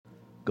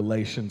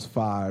Galatians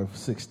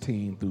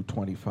 5:16 through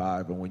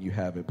 25, and when you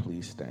have it,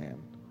 please stand.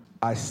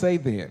 I say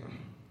then,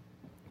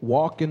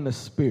 walk in the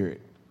Spirit,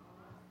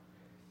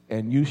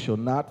 and you shall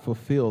not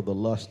fulfill the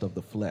lust of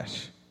the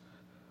flesh.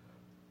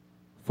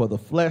 For the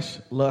flesh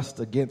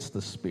lusts against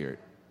the Spirit,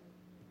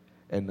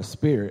 and the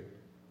Spirit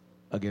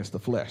against the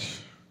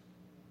flesh.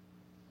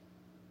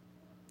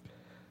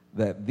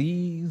 That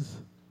these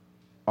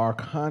are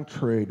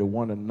contrary to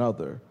one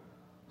another,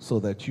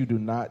 so that you do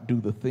not do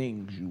the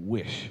things you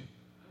wish.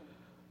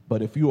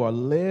 But if you are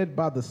led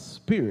by the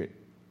Spirit,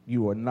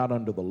 you are not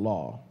under the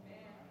law.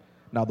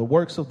 Now the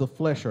works of the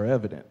flesh are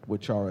evident,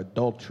 which are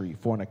adultery,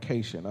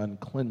 fornication,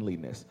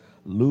 uncleanliness,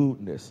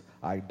 lewdness,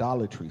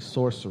 idolatry,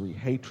 sorcery,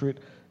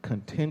 hatred,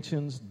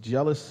 contentions,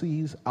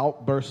 jealousies,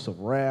 outbursts of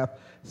wrath,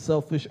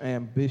 selfish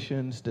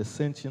ambitions,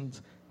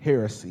 dissensions,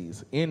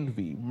 heresies,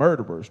 envy,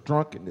 murderers,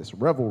 drunkenness,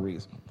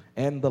 revelries,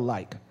 and the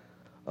like,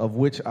 of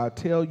which I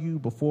tell you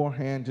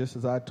beforehand, just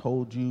as I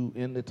told you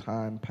in the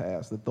time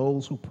past, that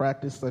those who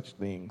practice such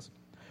things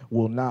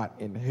will not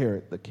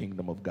inherit the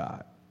kingdom of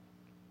God.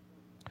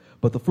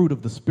 But the fruit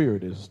of the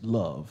Spirit is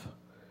love,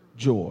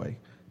 joy,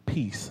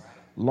 peace,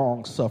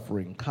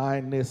 long-suffering,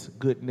 kindness,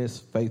 goodness,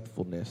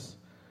 faithfulness,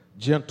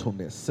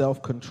 gentleness,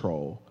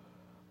 self-control.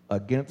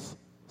 Against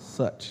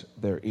such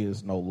there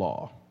is no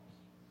law.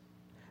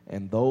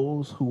 And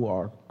those who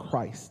are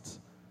Christ's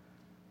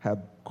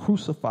have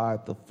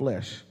crucified the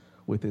flesh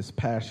with its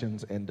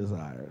passions and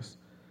desires.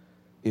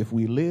 If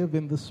we live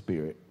in the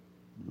Spirit,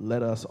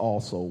 let us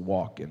also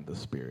walk in the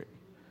Spirit.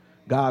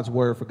 God's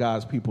word for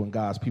God's people, and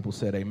God's people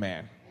said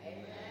amen.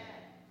 Amen.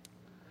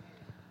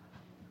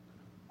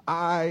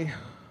 I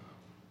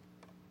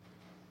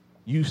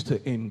used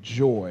to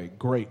enjoy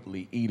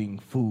greatly eating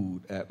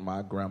food at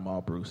my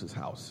grandma Bruce's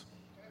house.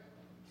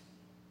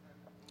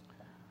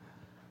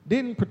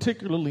 Didn't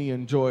particularly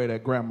enjoy it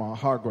at Grandma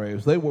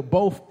Hargrave's. They were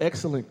both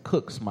excellent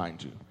cooks,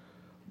 mind you,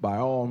 by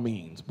all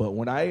means. But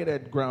when I ate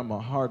at Grandma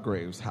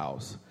Hargrave's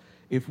house,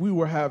 if we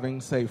were having,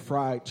 say,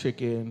 fried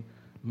chicken,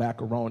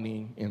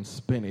 macaroni, and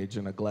spinach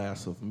and a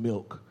glass of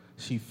milk,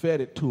 she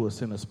fed it to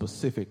us in a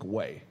specific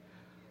way.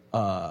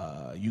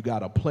 You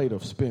got a plate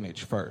of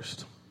spinach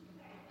first.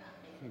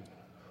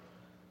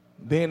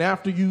 Then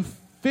after you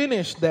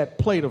finish that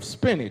plate of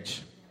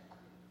spinach,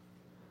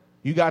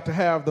 you got to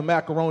have the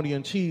macaroni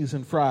and cheese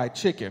and fried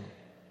chicken.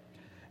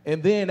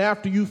 And then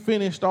after you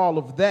finished all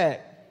of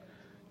that,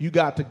 you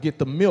got to get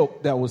the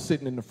milk that was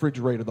sitting in the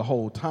refrigerator the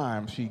whole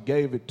time. She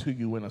gave it to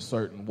you in a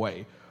certain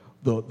way.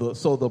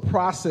 So the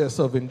process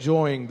of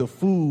enjoying the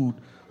food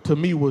to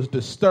me was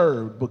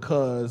disturbed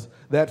because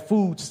that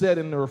food sat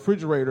in the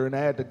refrigerator and I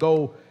had to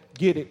go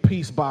get it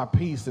piece by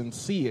piece and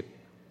see it.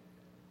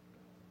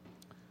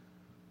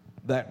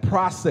 That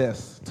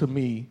process to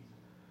me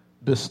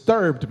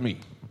disturbed me.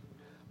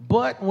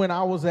 But when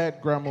I was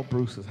at Grandma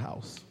Bruce's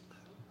house,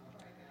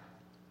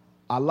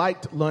 I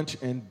liked lunch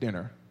and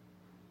dinner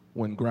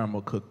when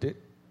Grandma cooked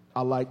it.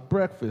 I liked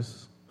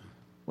breakfast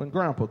when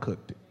Grandpa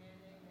cooked it.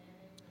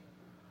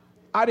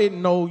 I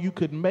didn't know you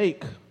could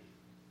make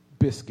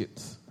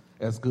biscuits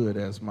as good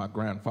as my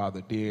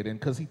grandfather did, and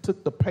because he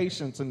took the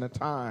patience and the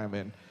time,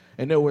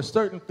 and there were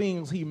certain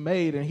things he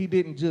made, and he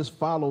didn't just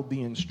follow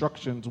the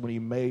instructions when he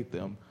made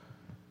them.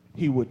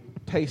 He would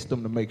taste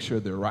them to make sure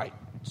they're right.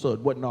 So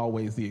it wasn't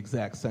always the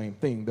exact same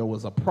thing. There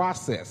was a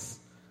process,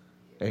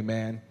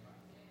 amen,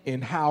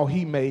 in how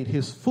he made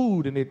his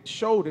food, and it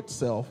showed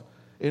itself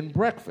in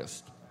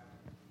breakfast.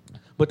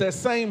 But that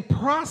same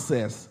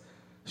process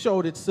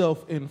showed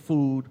itself in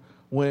food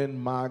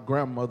when my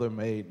grandmother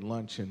made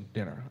lunch and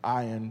dinner.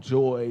 I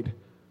enjoyed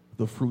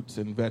the fruits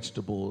and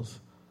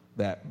vegetables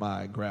that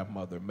my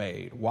grandmother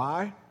made.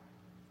 Why?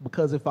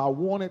 Because if I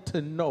wanted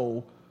to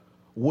know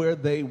where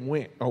they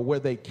went or where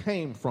they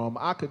came from,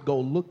 I could go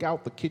look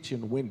out the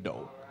kitchen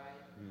window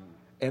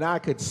and I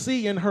could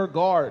see in her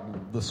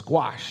garden the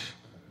squash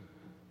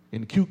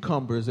and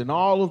cucumbers and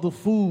all of the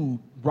food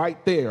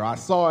right there. I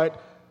saw it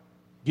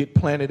get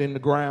planted in the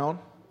ground.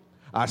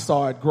 I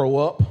saw it grow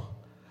up.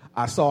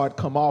 I saw it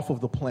come off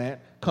of the plant,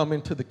 come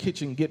into the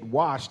kitchen, get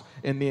washed,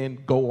 and then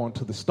go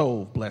onto the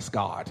stove, bless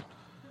God.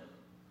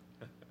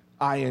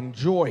 I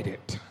enjoyed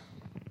it.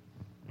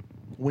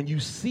 When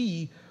you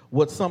see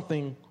what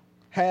something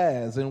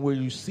has and where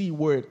you see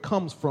where it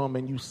comes from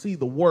and you see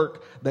the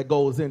work that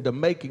goes into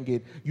making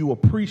it, you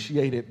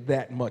appreciate it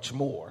that much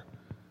more.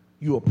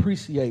 You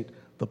appreciate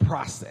the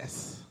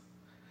process.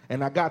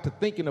 And I got to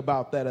thinking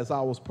about that as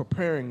I was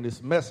preparing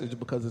this message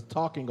because it's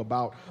talking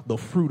about the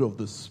fruit of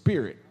the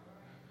Spirit.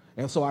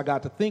 And so I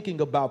got to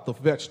thinking about the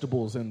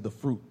vegetables and the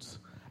fruits.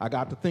 I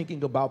got to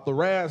thinking about the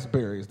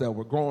raspberries that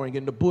were growing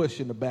in the bush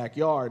in the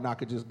backyard, and I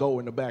could just go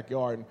in the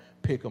backyard and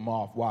pick them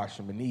off, wash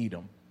them, and eat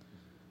them.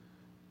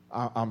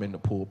 I'm in the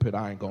pulpit,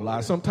 I ain't gonna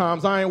lie.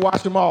 Sometimes I ain't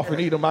wash them off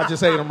and eat them. I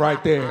just ate them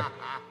right there.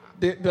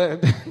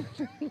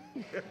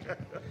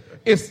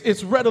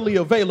 It's readily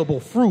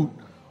available fruit.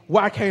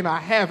 Why can't I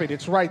have it?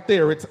 It's right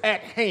there. It's at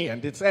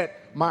hand. It's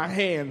at my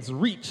hand's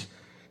reach.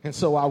 And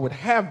so I would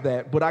have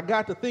that. But I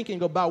got to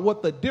thinking about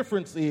what the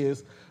difference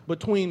is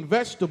between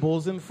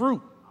vegetables and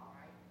fruit.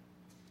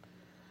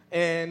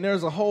 And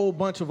there's a whole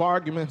bunch of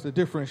arguments that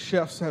different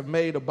chefs have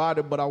made about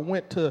it, but I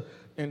went to,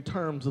 in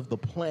terms of the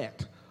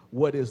plant,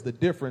 what is the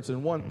difference?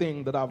 And one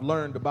thing that I've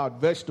learned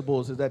about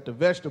vegetables is that the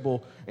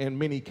vegetable, in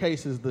many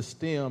cases, the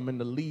stem and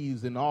the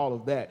leaves and all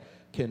of that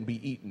can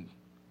be eaten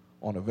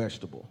on a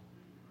vegetable.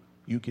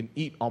 You can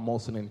eat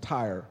almost an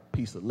entire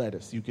piece of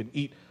lettuce. You can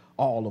eat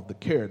all of the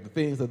carrot, the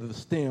things that are the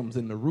stems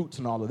and the roots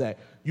and all of that.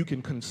 You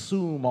can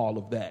consume all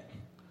of that.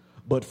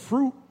 But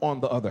fruit,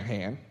 on the other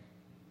hand,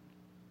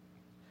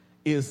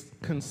 is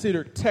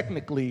considered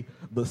technically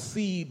the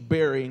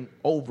seed-bearing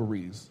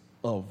ovaries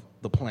of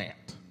the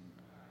plant.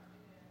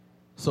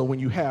 So when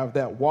you have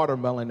that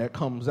watermelon that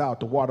comes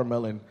out, the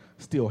watermelon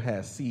still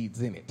has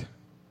seeds in it.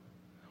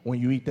 When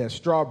you eat that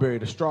strawberry,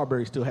 the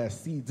strawberry still has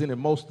seeds in it.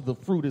 Most of the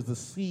fruit is the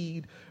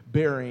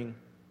seed-bearing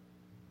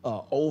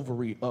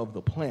ovary of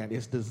the plant.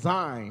 It's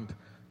designed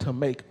to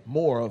make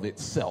more of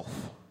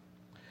itself.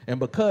 And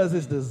because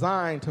it's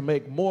designed to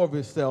make more of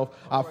itself,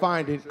 I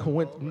find it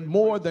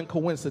more than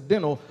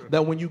coincidental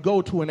that when you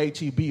go to an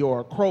H-E-B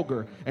or a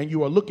Kroger and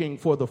you are looking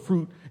for the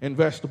fruit and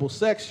vegetable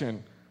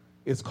section,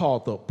 it's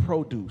called the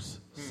produce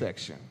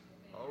section.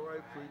 All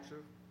right,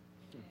 preacher.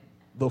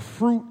 The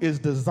fruit is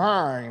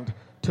designed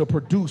to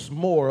produce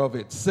more of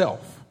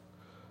itself.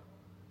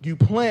 You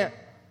plant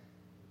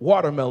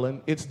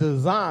watermelon, it's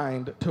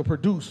designed to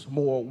produce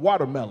more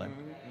watermelon.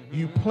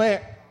 You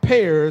plant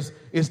pears,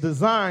 it's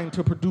designed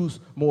to produce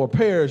more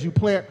pears. You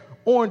plant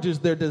oranges,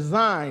 they're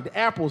designed,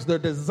 apples, they're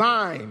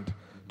designed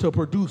to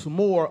produce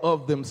more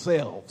of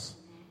themselves.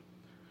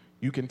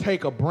 You can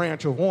take a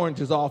branch of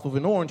oranges off of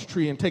an orange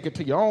tree and take it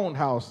to your own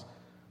house,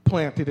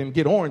 plant it, and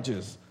get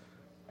oranges.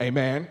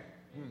 Amen.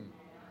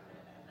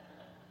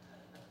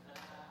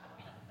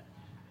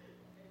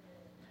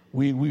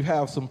 We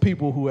have some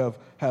people who have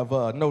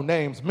no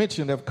names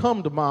mentioned, have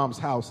come to Mom's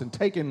house and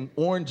taken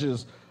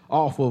oranges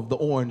off of the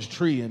orange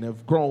tree and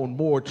have grown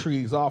more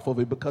trees off of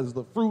it because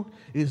the fruit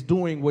is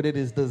doing what it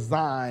is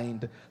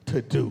designed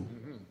to do.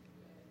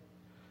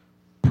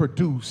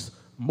 Produce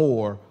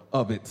more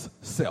of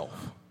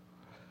itself.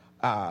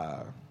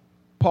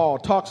 Paul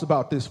talks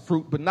about this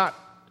fruit, but not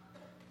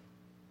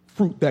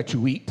fruit that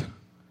you eat.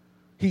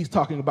 He's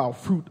talking about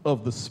fruit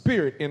of the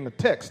Spirit in the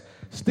text.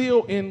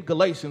 Still in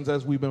Galatians,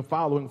 as we've been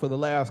following for the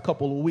last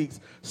couple of weeks,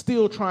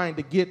 still trying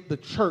to get the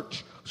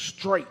church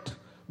straight,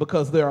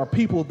 because there are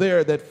people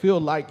there that feel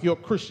like your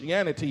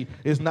Christianity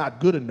is not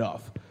good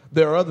enough.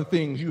 There are other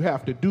things you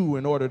have to do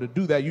in order to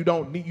do that. You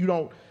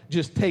don't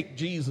just take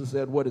Jesus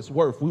at what it's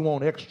worth. We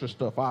want extra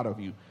stuff out of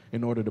you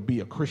in order to be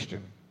a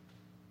Christian.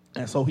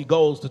 And so he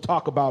goes to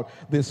talk about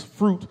this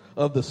fruit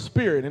of the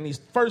Spirit. And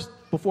he's first,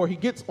 before he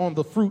gets on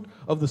the fruit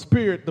of the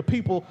Spirit, the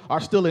people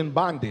are still in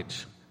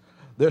bondage.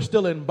 They're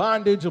still in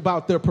bondage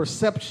about their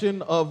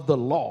perception of the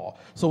law.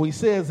 So he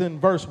says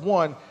in verse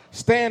 1,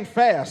 stand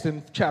fast,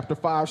 in chapter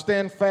 5,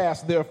 stand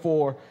fast,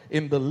 therefore,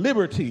 in the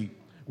liberty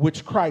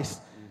which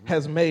Christ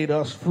has made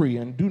us free,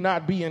 and do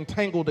not be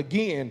entangled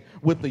again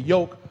with the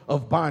yoke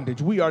of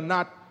bondage. We are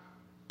not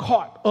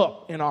caught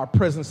up in our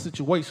present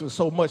situation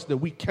so much that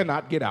we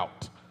cannot get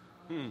out.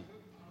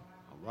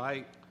 All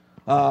right.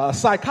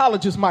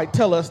 Psychologists might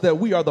tell us that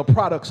we are the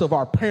products of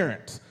our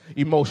parents'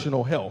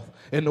 emotional health,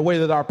 and the way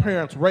that our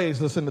parents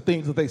raised us and the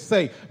things that they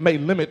say may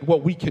limit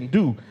what we can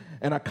do.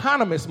 An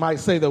economist might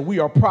say that we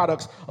are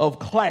products of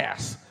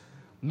class,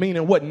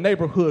 meaning what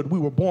neighborhood we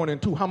were born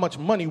into, how much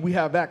money we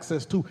have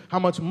access to, how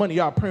much money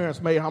our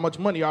parents made, how much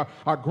money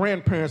our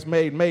grandparents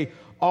made, may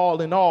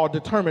all in all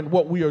determine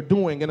what we are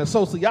doing. And a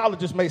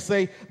sociologist may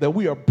say that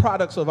we are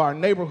products of our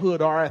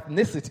neighborhood, our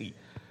ethnicity,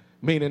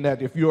 meaning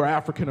that if you're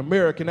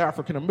African-American,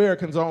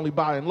 African-Americans are only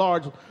by and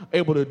large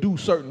able to do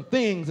certain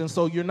things, and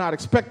so you're not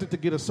expected to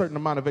get a certain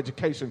amount of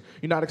education.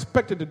 You're not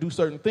expected to do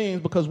certain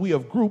things because we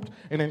have grouped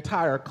an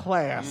entire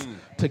class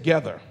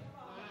together.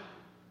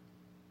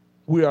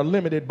 We are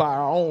limited by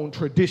our own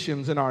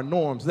traditions and our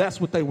norms.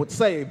 That's what they would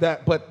say,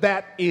 but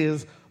that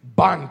is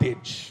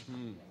bondage.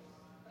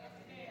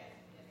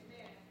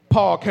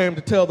 Paul came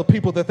to tell the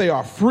people that they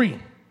are free.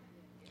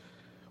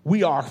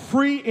 We are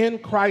free in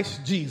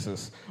Christ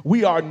Jesus.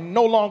 We are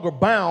no longer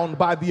bound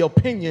by the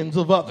opinions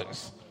of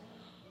others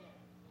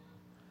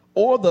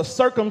or the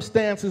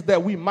circumstances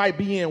that we might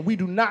be in. We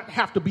do not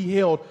have to be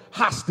held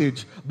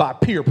hostage by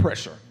peer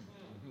pressure.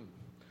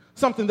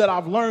 Something that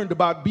I've learned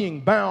about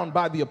being bound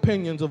by the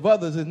opinions of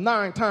others is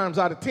 9 times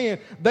out of 10,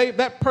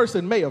 that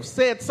person may have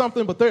said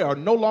something, but they are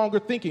no longer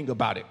thinking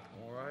about it.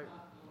 All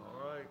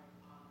right.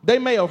 They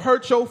may have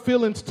hurt your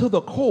feelings to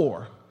the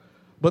core,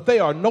 but they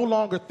are no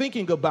longer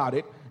thinking about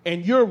it.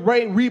 And you're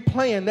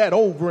replaying that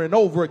over and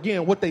over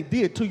again, what they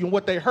did to you and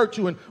what they hurt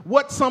you, and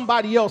what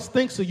somebody else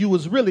thinks of you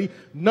is really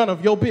none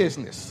of your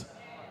business.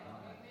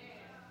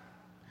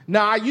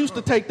 Now, I used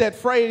to take that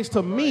phrase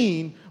to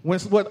mean when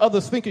what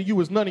others think of you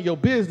is none of your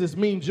business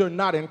means you're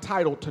not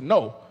entitled to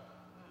know.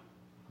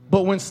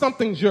 But when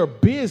something's your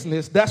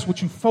business, that's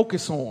what you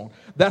focus on.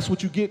 That's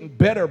what you're getting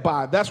better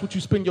by. That's what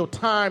you spend your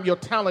time, your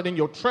talent, and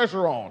your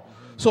treasure on.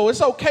 So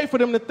it's okay for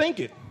them to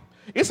think it.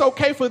 It's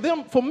okay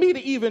for me to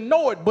even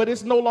know it, but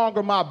it's no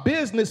longer my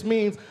business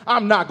means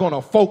I'm not going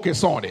to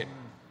focus on it.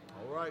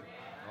 All right.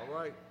 All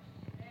right.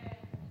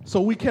 So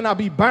we cannot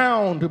be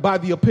bound by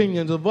the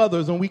opinions of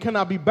others, and we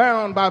cannot be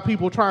bound by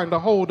people trying to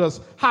hold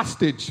us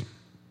hostage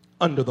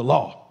under the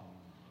law.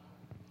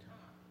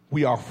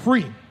 We are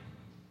free,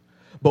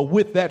 but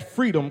with that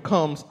freedom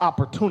comes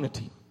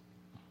opportunity.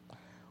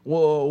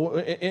 Well,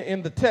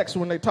 in the text,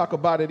 when they talk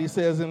about it, he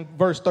says in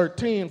verse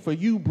 13, "For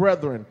you,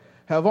 brethren,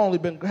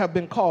 have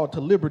been called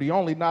to liberty,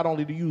 not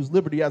only to use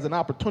liberty as an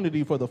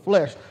opportunity for the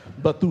flesh,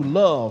 but through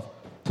love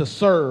to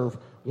serve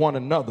one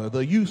another."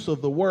 The use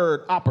of the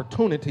word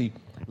opportunity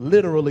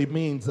literally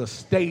means a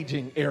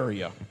staging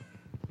area.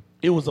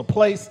 It was a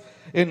place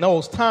in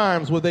those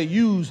times where they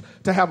used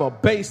to have a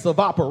base of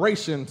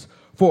operations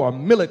for a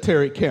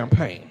military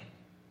campaign.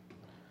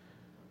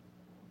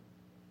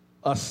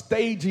 A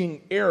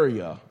staging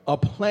area, a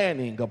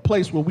planning, a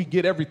place where we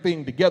get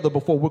everything together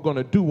before we're going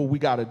to do what we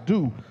got to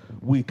do.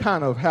 We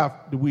kind of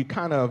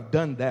have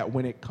done that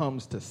when it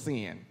comes to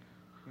sin.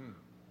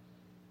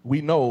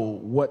 We know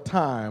what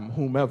time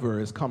whomever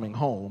is coming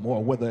home,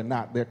 or whether or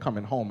not they're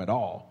coming home at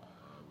all.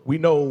 We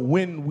know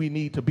when we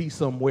need to be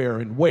somewhere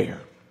and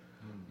where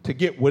to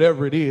get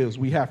whatever it is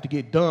we have to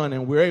get done,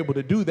 and we're able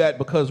to do that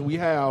because we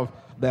have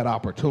that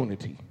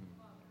opportunity.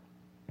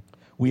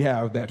 We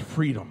have that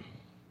freedom.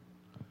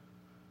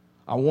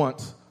 I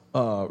once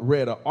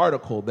read an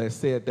article that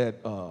said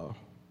that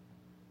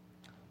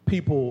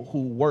people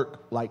who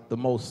work like the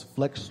most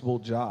flexible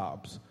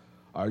jobs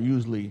are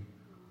usually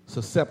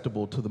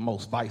susceptible to the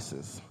most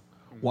vices.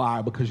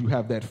 Why? Because you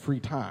have that free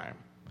time.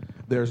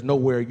 There's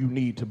nowhere you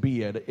need to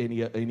be at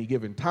any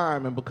given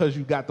time, and because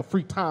you got the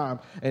free time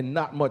and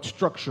not much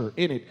structure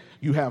in it,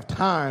 you have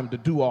time to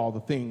do all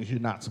the things you're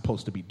not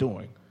supposed to be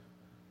doing.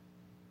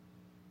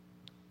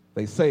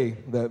 They say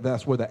that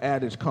that's where the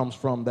adage comes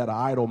from, that an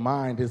idle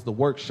mind is the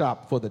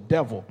workshop for the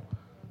devil.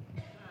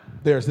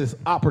 There's this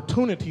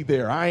opportunity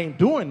there. I ain't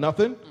doing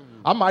nothing.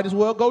 I might as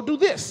well go do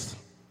this.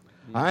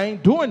 I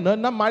ain't doing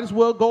nothing. I might as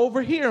well go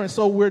over here. And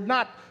so we're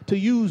not to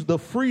use the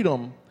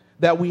freedom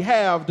that we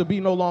have to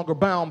be no longer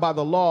bound by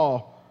the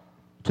law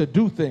to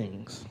do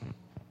things.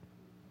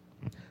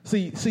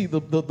 See,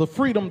 the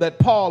freedom that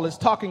Paul is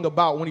talking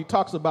about when he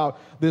talks about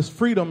this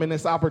freedom and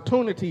this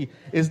opportunity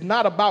is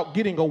not about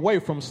getting away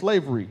from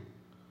slavery.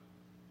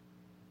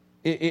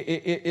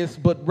 It's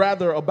but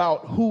rather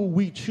about who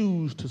we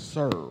choose to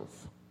serve.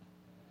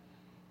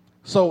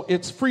 So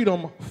it's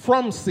freedom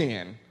from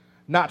sin,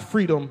 not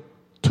freedom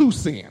to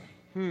sin.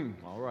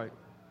 All right.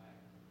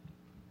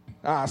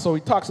 So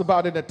he talks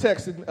about in the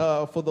text,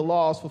 for the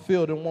law is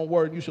fulfilled in one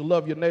word, you should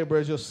love your neighbor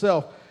as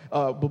yourself.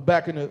 But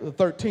back in the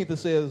 13th, it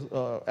says,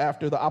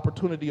 after the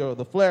opportunity of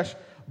the flesh,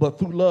 but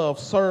through love,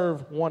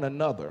 serve one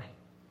another.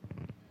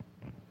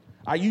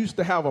 I used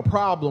to have a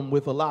problem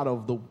with a lot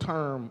of the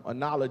term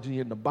analogy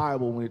in the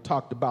Bible when it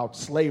talked about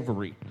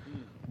slavery,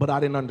 but I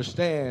didn't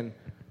understand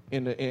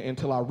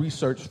until I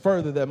researched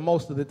further that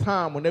most of the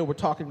time when they were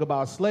talking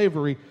about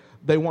slavery,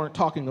 they weren't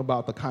talking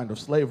about the kind of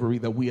slavery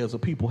that we as a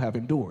people have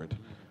endured.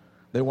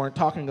 They weren't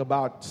talking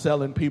about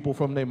selling people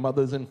from their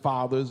mothers and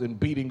fathers and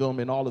beating them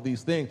and all of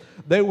these things.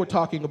 They were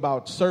talking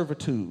about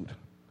servitude,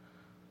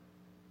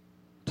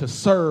 to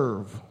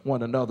serve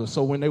one another.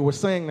 So when they were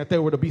saying that they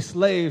were to be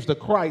slaves to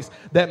Christ,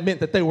 that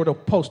meant that they were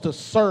supposed to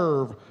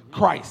serve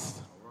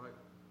Christ.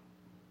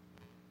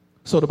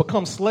 So to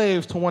become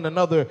slaves to one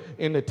another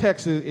in the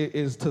text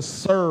is to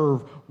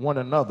serve one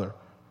another.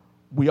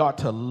 We ought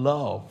to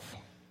love.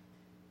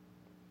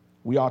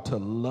 We ought to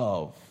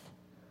love.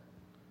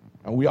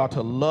 And we ought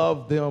to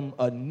love them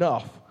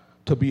enough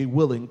to be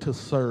willing to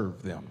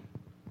serve them.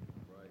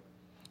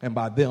 And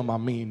by them, I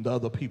mean the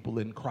other people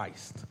in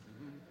Christ,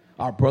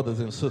 our brothers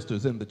and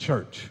sisters in the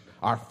church,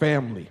 our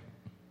family.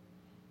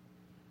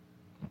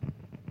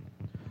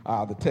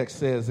 The text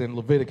says in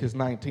Leviticus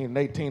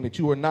 19:18 that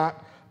you are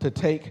not to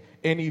take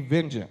any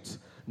vengeance,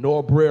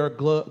 nor bear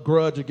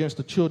grudge against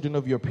the children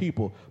of your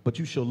people, but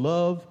you shall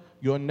love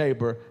your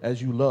neighbor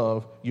as you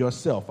love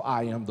yourself.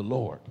 I am the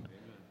Lord.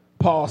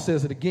 Paul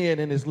says it again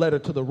in his letter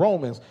to the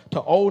Romans,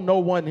 to owe no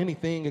one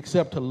anything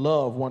except to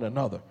love one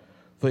another.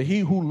 For he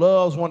who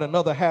loves one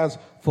another has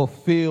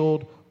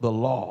fulfilled the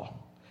law.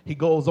 He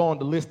goes on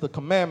to list the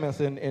commandments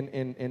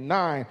in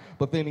 9,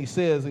 but then he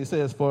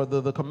says, for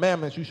the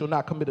commandments, you shall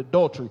not commit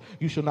adultery,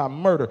 you shall not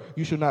murder,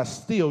 you shall not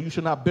steal, you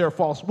shall not bear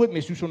false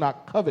witness, you shall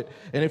not covet.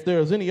 And if there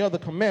is any other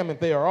commandment,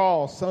 they are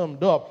all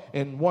summed up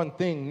in one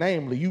thing,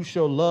 namely, you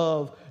shall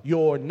love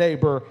your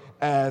neighbor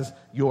as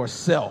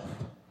yourself.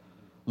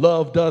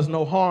 Love does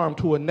no harm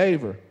to a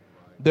neighbor.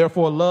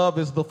 Therefore, love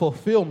is the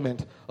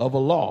fulfillment of a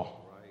law.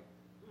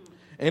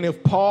 And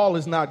if Paul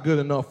is not good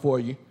enough for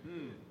you,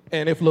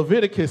 and if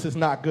Leviticus is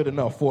not good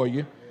enough for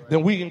you,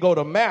 then we can go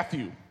to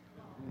Matthew.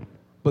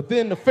 But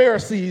then the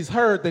Pharisees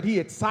heard that he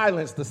had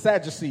silenced the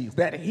Sadducees,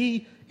 that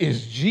he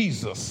is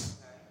Jesus.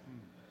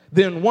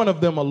 Then one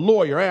of them, a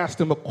lawyer, asked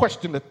him a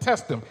question to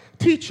test him.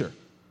 Teacher,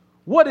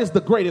 what is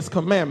the greatest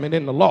commandment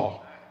in the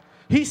law?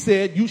 He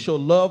said, you shall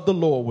love the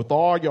Lord with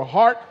all your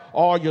heart,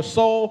 all your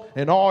soul,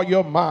 and all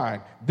your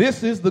mind.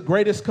 This is the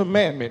greatest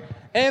commandment.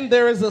 And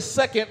there is a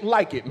second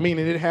like it,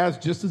 meaning it has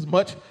just as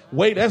much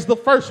weight as the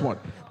first one.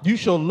 You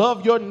shall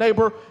love your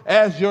neighbor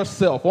as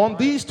yourself. On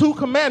these two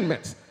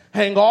commandments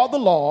hang all the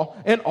law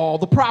and all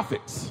the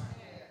prophets.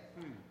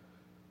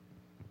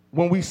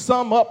 When we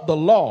sum up the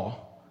law,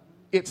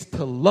 it's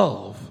to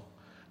love.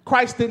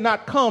 Christ did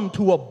not come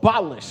to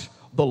abolish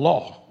the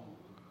law.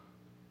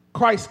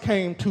 Christ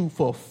came to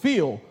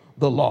fulfill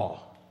the law.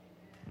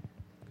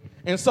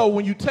 And so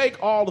when you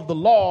take all of the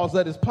laws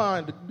that is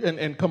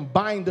and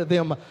combine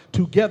them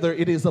together,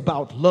 it is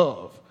about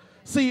love.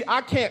 See,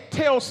 I can't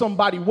tell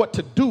somebody what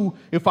to do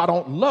if I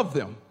don't love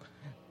them.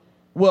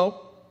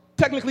 Well,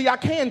 technically I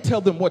can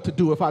tell them what to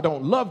do if I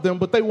don't love them,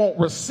 but they won't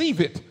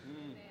receive it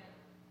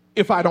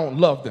if I don't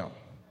love them.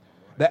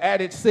 The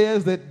adage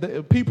says that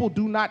the people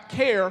do not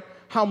care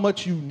how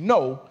much you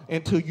know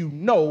until they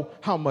know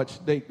how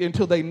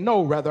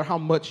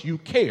much you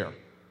care.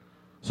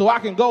 So I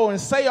can go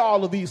and say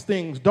all of these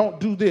things, don't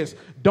do this,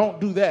 don't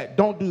do that,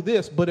 don't do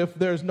this, but if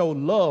there's no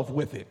love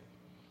with it,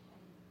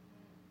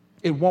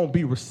 it won't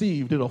be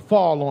received. It'll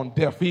fall on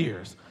deaf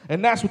ears.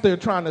 And that's what they're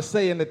trying to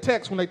say in the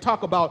text when they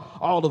talk about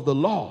all of the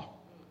law.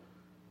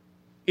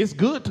 It's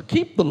good to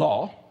keep the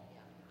law,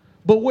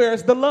 but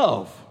where's the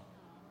love?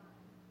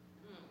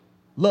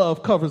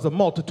 Love covers a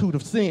multitude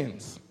of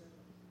sins.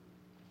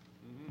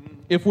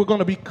 If we're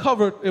going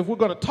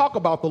to talk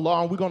about the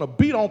law and we're going to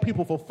beat on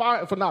people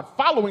for not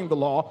following the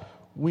law,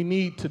 we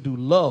need to do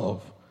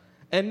love.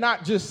 And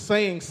not just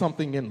saying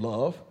something in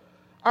love.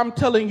 I'm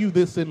telling you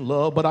this in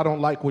love, but I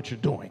don't like what you're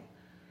doing.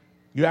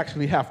 You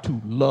actually have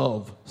to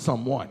love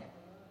someone.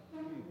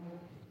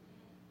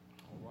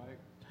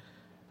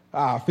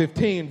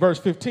 Verse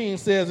 15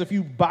 says, if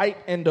you bite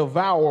and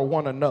devour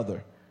one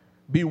another,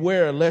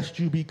 beware lest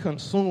you be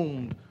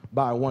consumed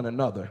by one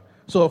another.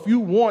 So if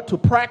you want to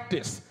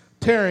practice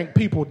tearing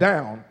people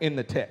down in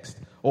the text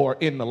or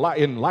in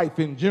life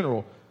in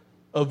general,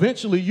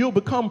 eventually you'll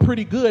become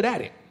pretty good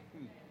at it.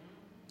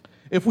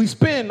 If we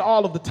spend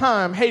all of the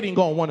time hating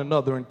on one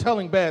another and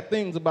telling bad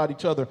things about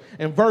each other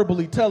and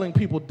verbally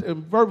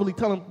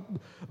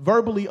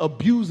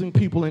abusing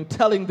people and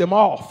telling them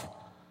off,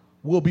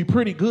 we'll be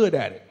pretty good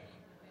at it.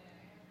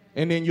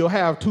 And then you'll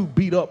have two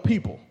beat up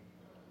people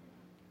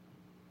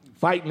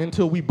fighting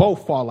until we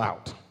both fall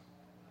out.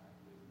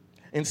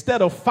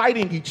 Instead of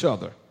fighting each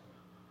other,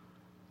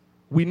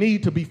 we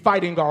need to be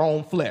fighting our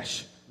own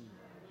flesh.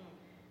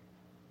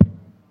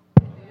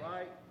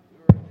 Right.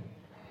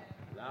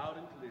 Loud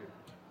and clear.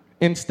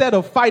 Instead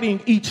of fighting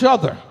each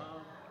other,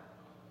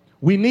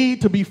 we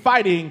need to be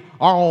fighting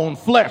our own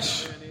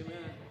flesh.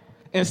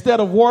 Instead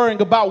of worrying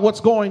about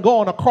what's going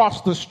on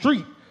across the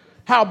street,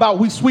 how about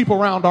we sweep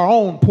around our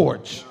own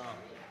porch?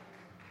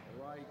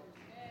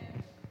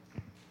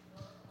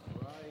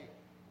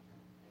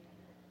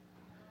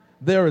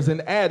 There is an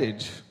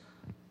adage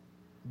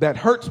that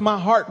hurts my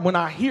heart when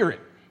I hear it,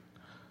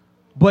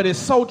 but it's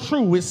so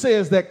true. It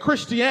says that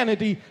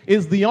Christianity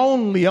is the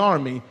only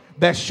army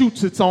that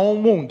shoots its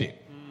own wounded.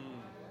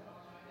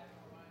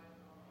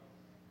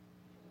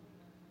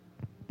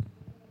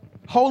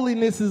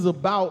 Holiness is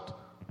about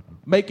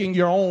making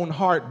your own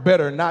heart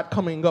better, not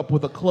coming up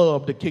with a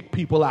club to kick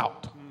people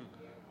out.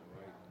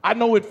 I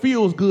know it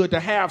feels good to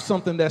have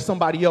something that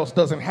somebody else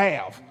doesn't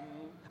have.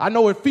 I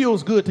know it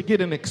feels good to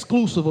get an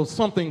exclusive of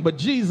something, but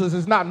Jesus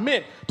is not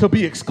meant to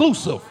be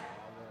exclusive.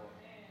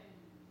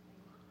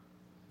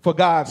 For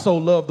God so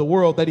loved the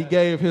world that he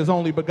gave his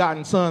only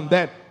begotten son,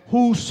 that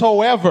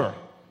whosoever,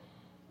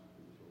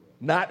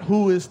 not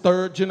who is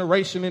third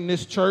generation in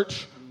this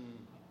church,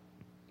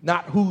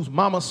 not whose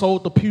mama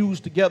sewed the pews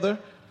together,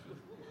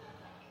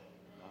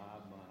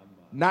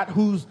 not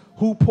who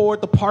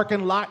poured the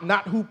parking lot,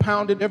 not who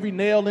pounded every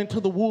nail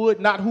into the wood,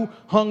 not who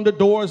hung the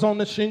doors on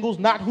the shingles,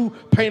 not who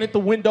painted the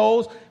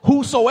windows.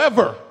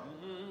 Whosoever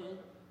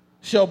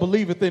shall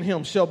believeth in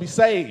him shall be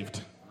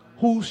saved.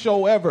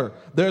 Whosoever.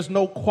 There's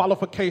no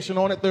qualification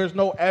on it. There's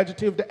no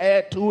adjective to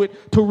add to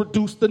it to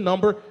reduce the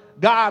number.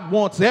 God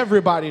wants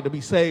everybody to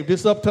be saved.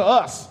 It's up to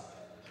us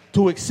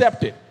to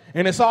accept it.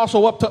 And it's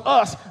also up to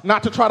us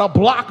not to try to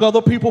block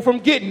other people from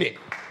getting it.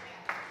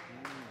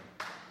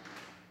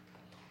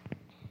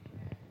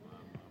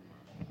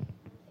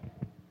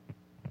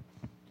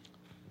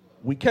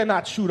 We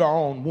cannot shoot our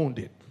own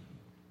wounded.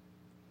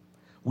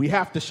 We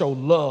have to show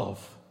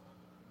love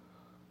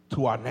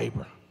to our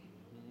neighbor.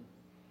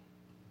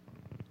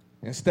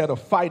 Instead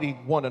of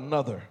fighting one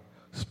another,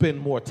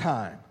 spend more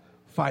time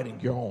fighting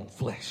your own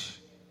flesh.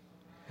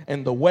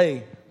 And the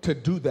way to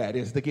do that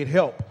is to get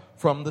help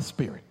from the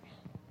Spirit.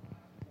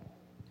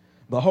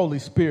 The Holy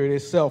Spirit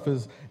itself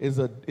is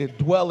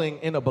dwelling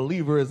in a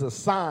believer is a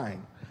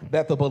sign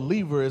that the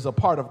believer is a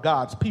part of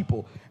God's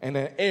people and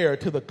an heir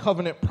to the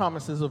covenant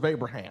promises of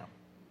Abraham.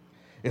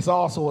 It's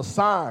also a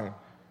sign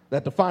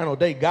that the final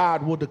day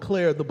God will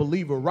declare the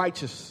believer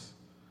righteous.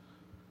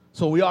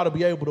 So we ought to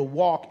be able to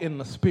walk in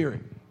the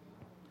Spirit.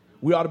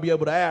 We ought to be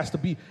able to ask to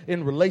be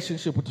in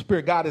relationship with the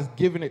Spirit. God has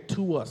given it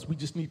to us. We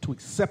just need to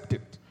accept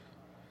it.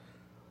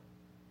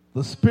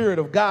 The Spirit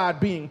of God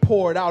being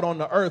poured out on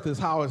the earth is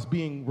how it's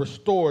being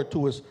restored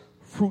to its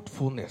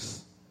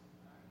fruitfulness.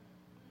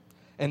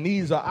 And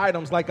these are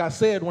items, like I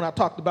said when I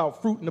talked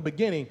about fruit in the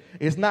beginning,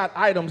 it's not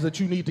items that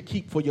you need to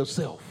keep for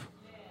yourself.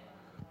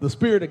 The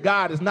Spirit of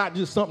God is not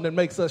just something that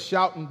makes us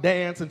shout and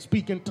dance and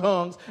speak in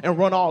tongues and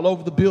run all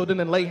over the building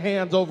and lay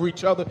hands over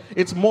each other.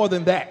 It's more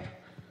than that.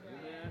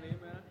 Amen.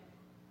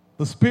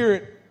 The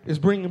Spirit is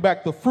bringing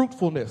back the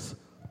fruitfulness.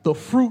 The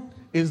fruit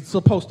is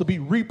supposed to be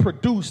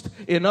reproduced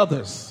in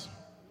others.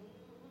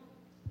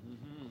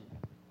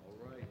 All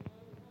right.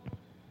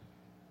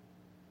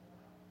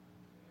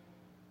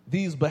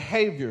 These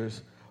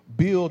behaviors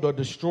build or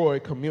destroy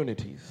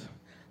communities.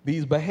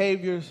 These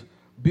behaviors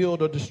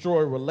build or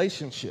destroy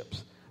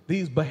relationships.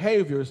 These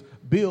behaviors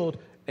build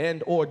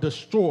and or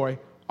destroy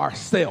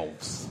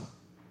ourselves.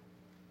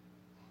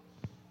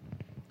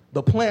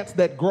 The plants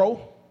that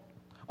grow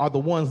are the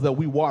ones that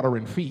we water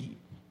and feed.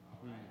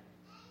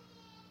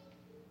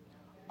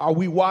 Are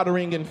we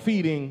watering and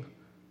feeding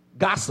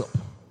gossip?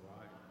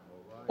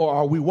 Or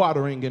are we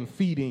watering and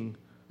feeding,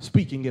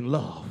 speaking in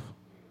love?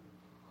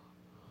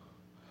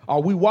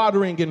 Are we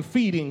watering and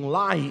feeding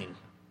lying?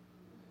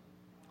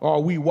 Or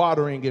are we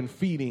watering and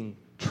feeding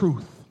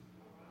truth?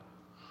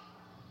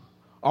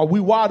 Are we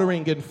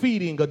watering and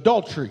feeding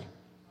adultery?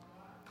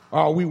 Or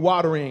are we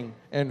watering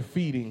and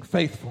feeding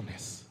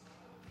faithfulness?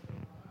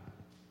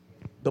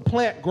 The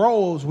plant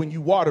grows when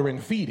you water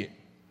and feed it.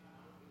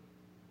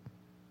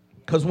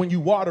 Because when you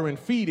water and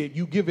feed it,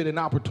 you give it an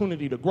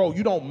opportunity to grow.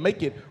 You don't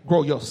make it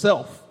grow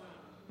yourself.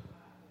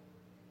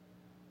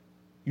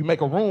 You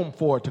make a room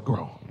for it to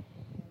grow.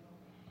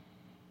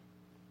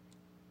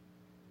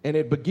 And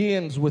it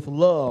begins with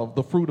love,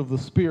 the fruit of the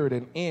Spirit,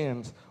 and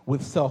ends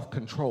with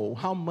self-control.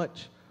 How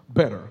much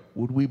better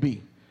would we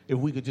be if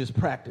we could just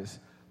practice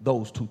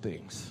those two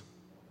things?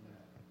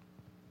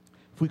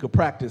 If we could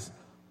practice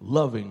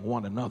loving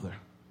one another.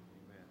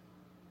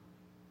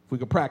 If we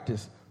could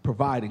practice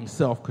providing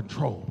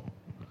self-control.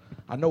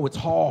 I know it's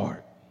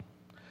hard.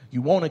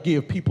 You want to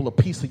give people a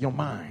piece of your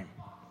mind.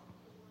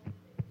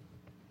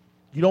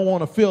 You don't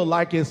want to feel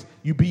like it's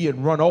you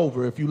being run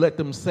over if you let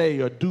them say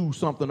or do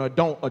something or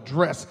don't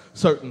address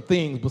certain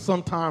things. But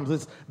sometimes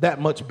it's that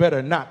much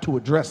better not to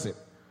address it.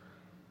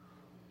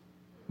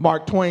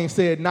 Mark Twain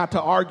said not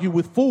to argue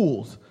with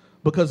fools,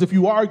 because if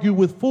you argue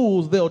with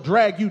fools, they'll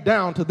drag you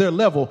down to their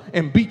level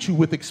and beat you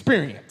with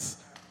experience.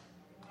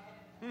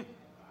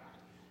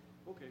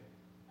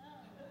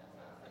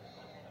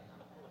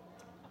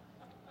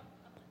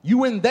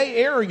 You in their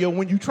area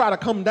when you try to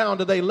come down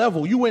to their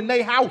level. You in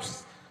their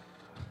house.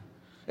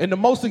 And the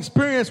most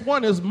experienced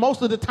one is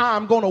most of the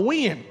time going to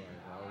win.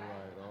 All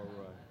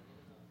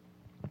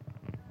right.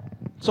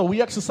 So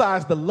we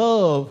exercise the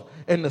love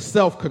and the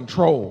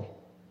self-control.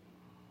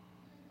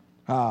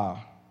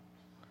 And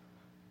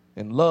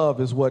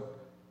love is what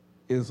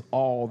is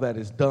all that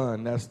is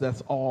done.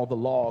 That's all the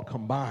law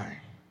combined.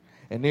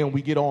 And then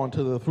we get on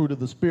to the fruit of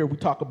the Spirit. We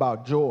talk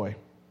about joy.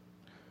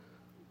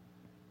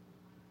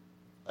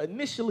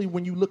 Initially,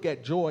 when you look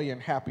at joy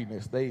and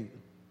happiness, they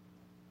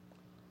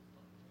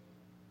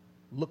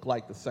look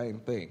like the same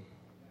thing.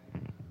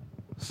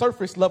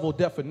 Surface level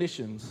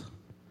definitions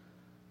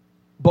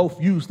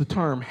both use the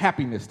term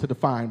happiness to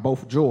define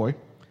both joy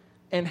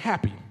and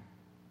happy.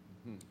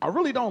 I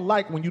really don't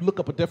like when you look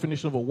up a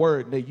definition of a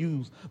word and they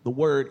use the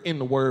word in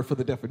the word for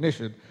the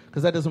definition,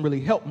 because that doesn't really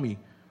help me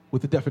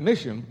with the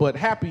definition. But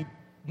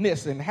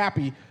happiness and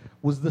happy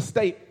was the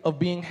state of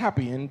being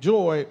happy, and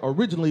joy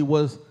originally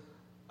was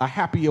a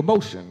happy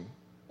emotion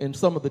in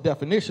some of the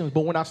definitions.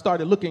 But when I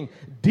started looking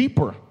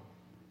deeper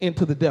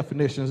into the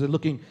definitions and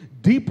looking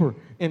deeper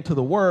into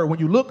the word, when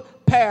you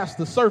look past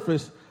the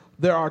surface,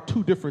 there are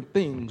two different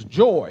things.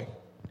 Joy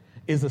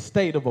is a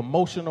state of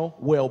emotional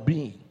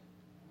well-being.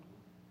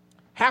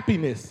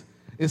 Happiness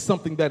is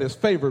something that is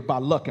favored by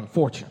luck and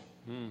fortune.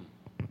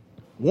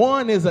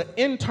 One is an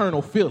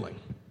internal feeling,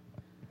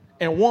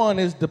 and one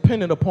is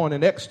dependent upon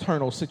an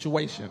external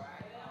situation.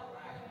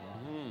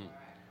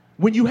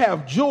 When you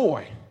have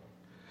joy,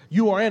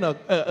 you are in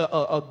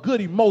a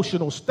good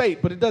emotional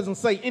state, but it doesn't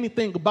say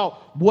anything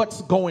about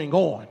what's going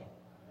on.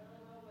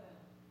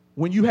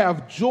 When you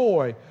have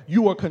joy,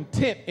 you are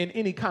content in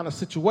any kind of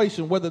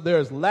situation, whether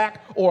there's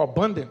lack or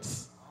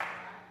abundance.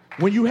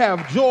 When you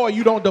have joy,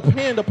 you don't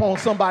depend upon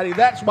somebody.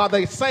 That's why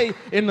they say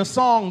in the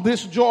song,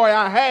 "This joy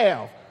I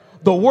have,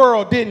 the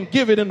world didn't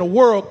give it and the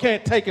world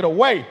can't take it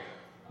away,"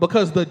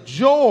 because the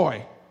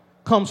joy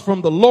comes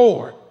from the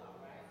Lord.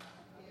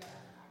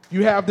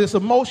 You have this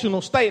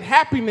emotional state.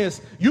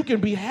 Happiness, you can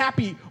be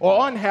happy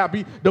or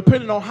unhappy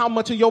depending on how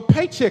much of your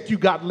paycheck you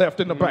got left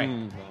in the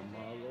bank.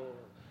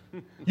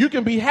 You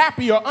can be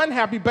happy or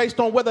unhappy based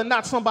on whether or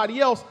not somebody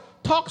else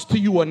talks to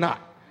you or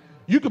not.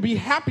 You could be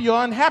happy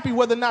or unhappy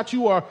whether or not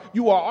you are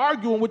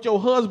arguing with your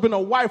husband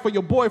or wife or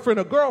your boyfriend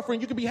or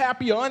girlfriend. You can be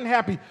happy or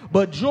unhappy,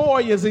 but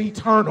joy is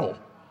eternal.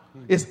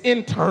 It's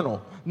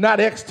internal, not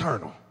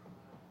external.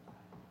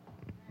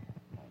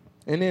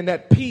 And then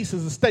that peace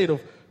is a state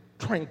of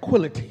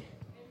tranquility.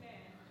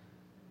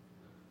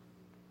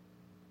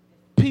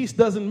 Peace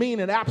doesn't mean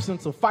an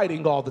absence of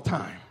fighting all the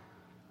time.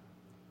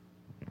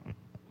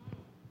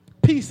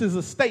 Peace is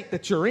a state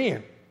that you're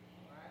in.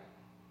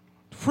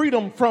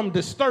 Freedom from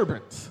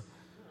disturbance.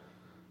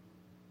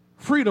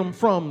 Freedom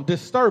from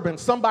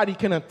disturbance. Somebody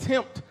can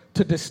attempt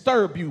to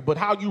disturb you, but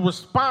how you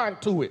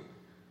respond to it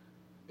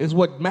is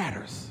what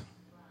matters.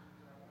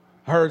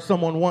 I heard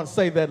someone once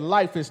say that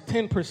life is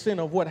 10%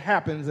 of what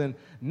happens and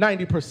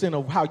 90%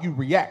 of how you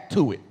react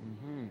to it.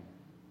 Mm-hmm.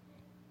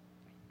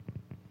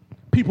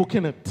 People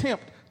can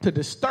attempt to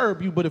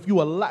disturb you, but if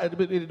you allow, it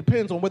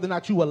depends on whether or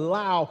not you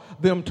allow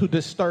them to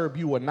disturb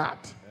you or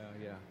not.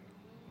 Yeah.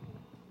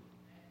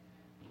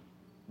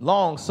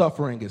 Long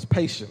suffering is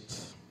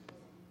patience.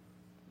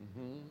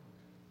 Mm-hmm.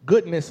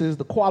 Goodness is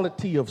the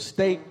quality of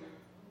state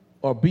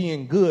or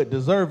being good,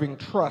 deserving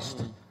trust.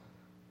 Mm-hmm.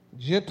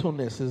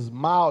 Gentleness is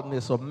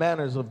mildness or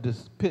manners of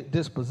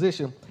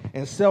disposition,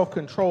 and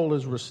self-control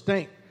is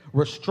restraint,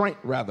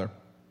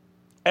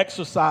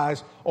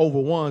 exercise over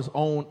one's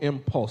own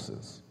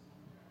impulses.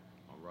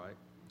 All right.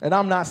 And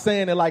I'm not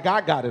saying it like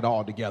I got it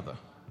all together.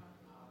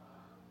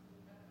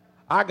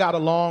 I got a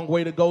long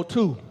way to go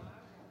too.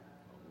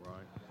 All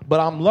right. But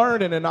I'm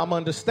learning and I'm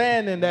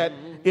understanding that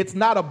it's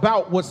not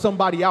about what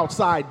somebody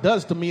outside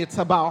does to me. It's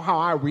about how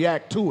I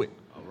react to it.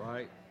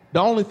 The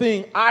only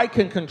thing I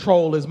can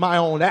control is my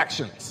own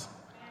actions.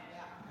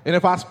 And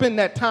if I spend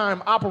that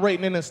time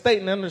operating in a state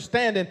and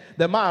understanding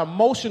that my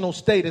emotional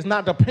state is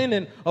not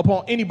dependent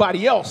upon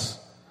anybody else,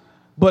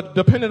 but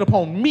dependent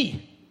upon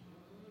me,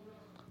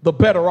 the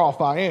better off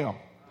I am.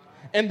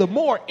 And the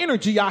more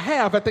energy I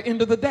have at the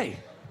end of the day.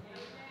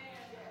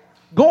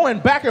 Going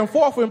back and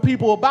forth with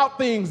people about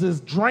things is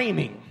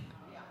draining.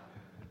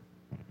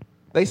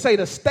 They say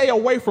to stay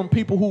away from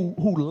people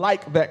who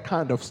like that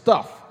kind of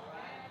stuff.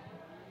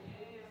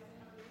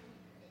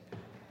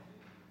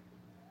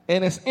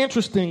 And it's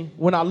interesting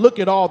when I look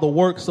at all the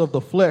works of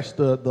the flesh,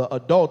 the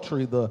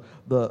adultery, the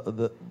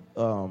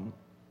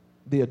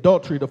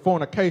adultery, the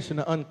fornication,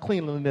 the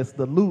uncleanliness,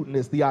 the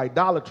lewdness, the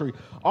idolatry.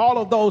 All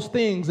of those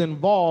things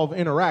involve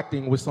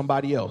interacting with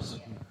somebody else.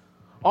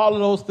 All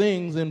of those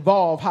things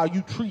involve how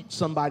you treat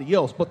somebody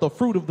else. But the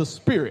fruit of the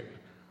Spirit,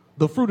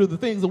 the fruit of the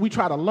things that we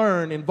try to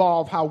learn,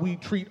 involve how we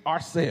treat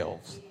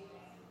ourselves.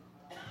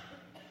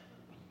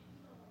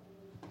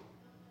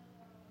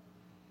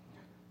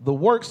 The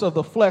works of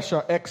the flesh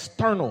are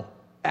external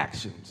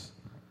actions,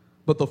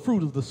 but the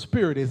fruit of the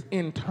Spirit is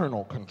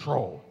internal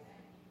control.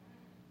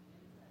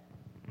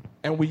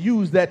 And we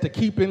use that to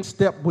keep in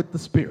step with the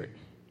Spirit.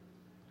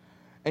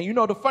 And you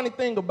know, the funny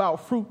thing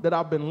about fruit that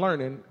I've been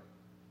learning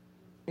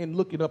in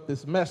looking up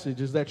this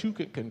message is that you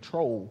can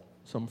control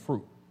some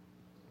fruit.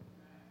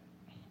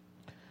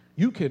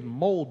 You can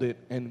mold it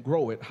and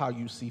grow it how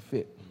you see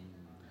fit.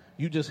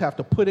 You just have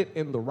to put it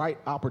in the right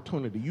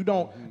opportunity. You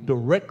don't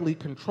directly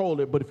control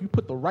it, but if you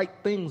put the right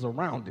things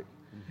around it,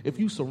 if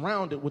you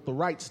surround it with the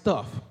right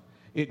stuff,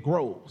 it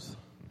grows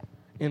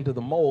into the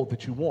mold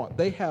that you want.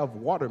 They have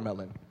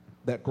watermelon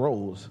that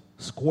grows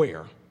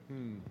square.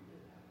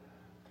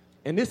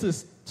 And this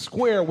is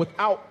square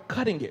without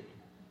cutting it.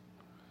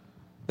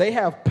 They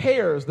have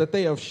pears that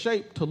they have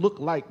shaped to look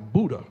like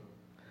Buddha.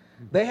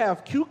 They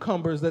have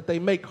cucumbers that they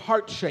make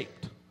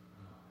heart-shaped.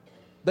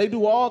 They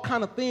do all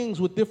kind of things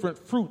with different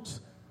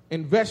fruits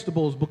and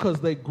vegetables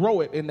because they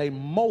grow it and they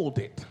mold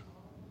it.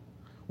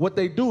 What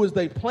they do is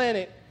they plant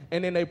it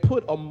and then they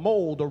put a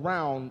mold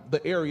around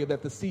the area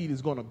that the seed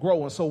is going to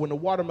grow. And so when the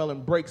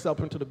watermelon breaks up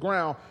into the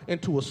ground,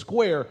 into a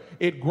square,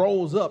 it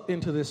grows up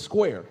into this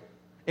square.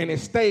 And it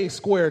stays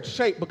squared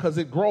shape because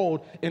it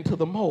growed into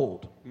the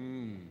mold.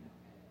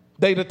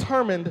 They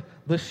determined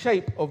the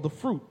shape of the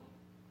fruit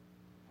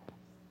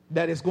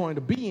that it's going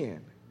to be in.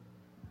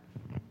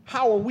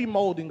 How are we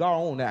molding our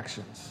own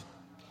actions?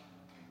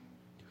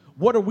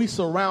 What are we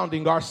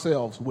surrounding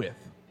ourselves with?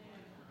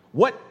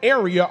 What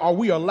area are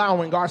we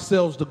allowing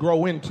ourselves to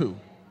grow into?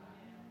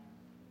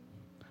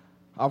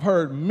 I've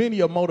heard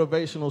many a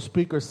motivational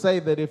speaker say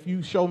that if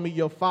you show me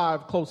your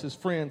 5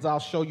 closest friends, I'll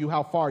show you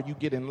how far you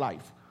get in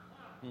life.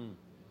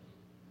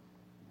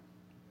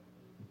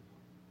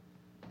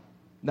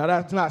 Now,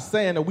 that's not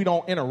saying that we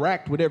don't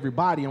interact with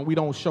everybody and we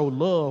don't show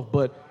love,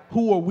 but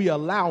who are we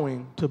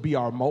allowing to be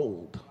our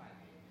mold?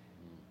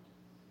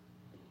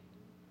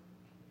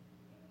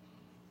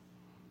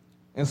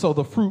 And so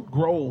the fruit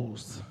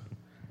grows,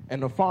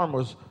 and the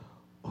farmers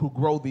who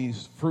grow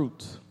these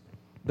fruits,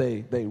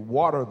 they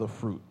water the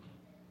fruit,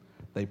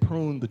 they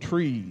prune the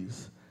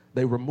trees,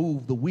 they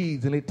remove the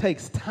weeds, and it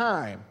takes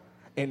time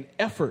and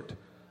effort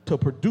to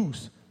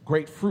produce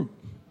great fruit.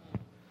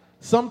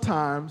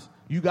 Sometimes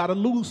you got to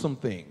lose some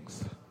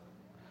things.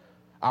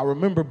 I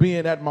remember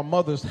being at my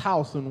mother's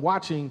house and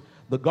watching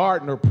the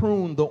gardener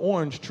prune the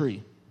orange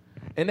tree.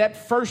 And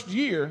that first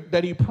year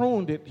that he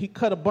pruned it, he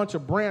cut a bunch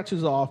of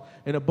branches off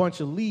and a bunch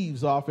of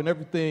leaves off and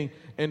everything,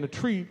 and the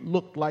tree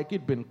looked like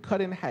it'd been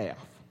cut in half.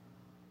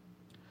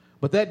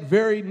 But that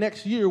very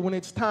next year, when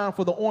it's time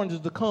for the oranges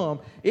to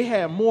come, it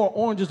had more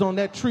oranges on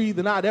that tree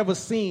than I'd ever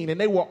seen.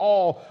 And they were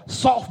all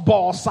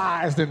softball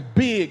sized and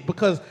big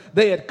because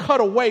they had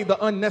cut away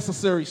the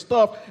unnecessary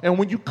stuff. And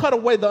when you cut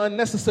away the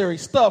unnecessary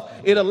stuff,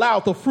 it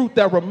allowed the fruit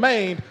that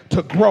remained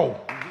to grow.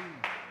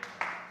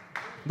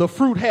 The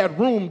fruit had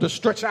room to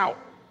stretch out.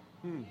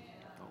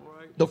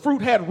 The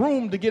fruit had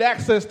room to get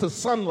access to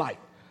sunlight.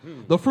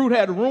 The fruit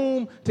had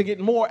room to get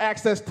more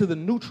access to the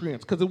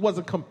nutrients because it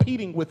wasn't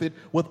competing with it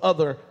with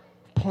other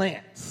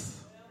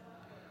plants.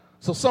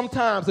 So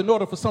sometimes in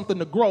order for something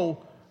to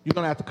grow, you're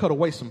going to have to cut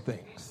away some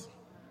things.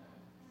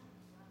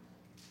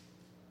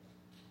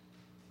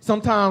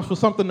 Sometimes for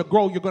something to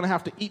grow, you're going to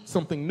have to eat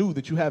something new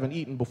that you haven't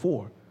eaten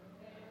before.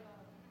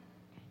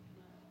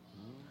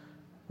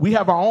 We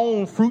have our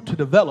own fruit to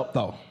develop,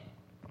 though.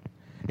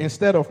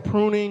 Instead of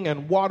pruning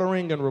and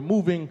watering and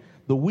removing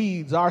the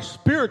weeds, our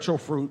spiritual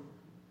fruit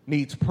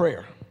needs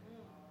prayer.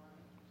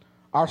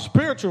 Our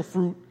spiritual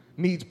fruit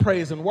needs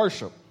praise and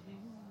worship.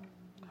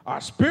 Our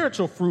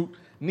spiritual fruit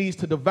needs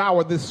to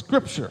devour this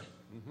scripture.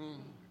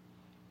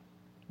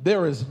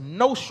 There is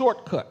no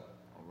shortcut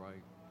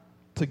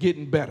to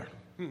getting better.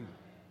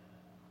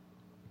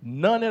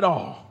 None at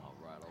all.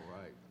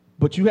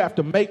 But you have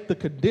to make the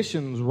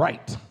conditions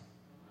right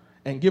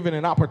and give it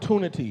an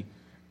opportunity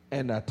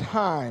and a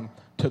time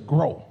to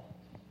grow.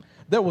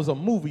 There was a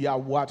movie I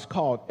watched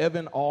called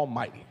Evan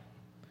Almighty.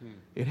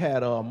 It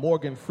had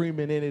Morgan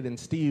Freeman in it and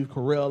Steve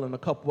Carell and a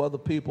couple other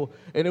people.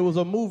 And it was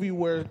a movie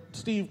where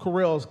Steve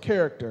Carell's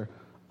character,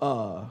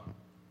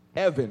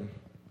 Evan,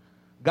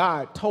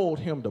 God told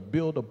him to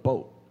build a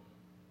boat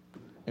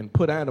and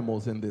put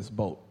animals in this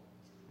boat.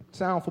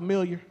 Sound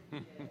familiar?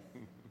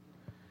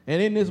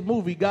 And in this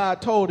movie,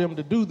 God told him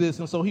to do this.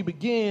 And so he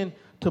began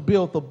to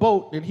build the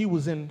boat, and he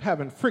was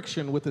having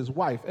friction with his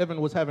wife. Evan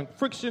was having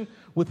friction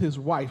with his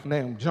wife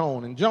named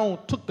Joan. And Joan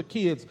took the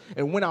kids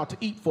and went out to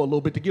eat for a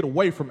little bit to get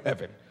away from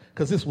Evan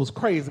because this was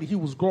crazy. He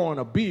was growing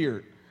a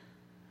beard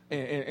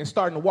and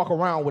starting to walk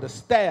around with a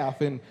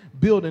staff and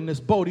building this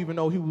boat even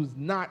though he was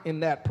not in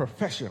that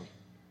profession.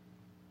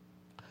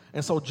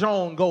 And so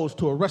Joan goes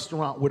to a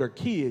restaurant with her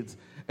kids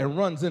and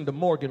runs into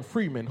Morgan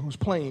Freeman, who's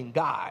playing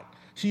God.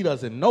 She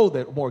doesn't know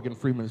that Morgan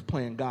Freeman is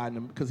playing God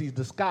because he's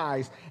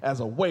disguised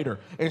as a waiter.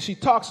 And she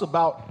talks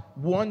about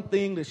one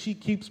thing that she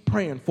keeps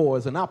praying for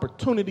is an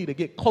opportunity to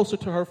get closer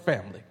to her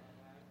family.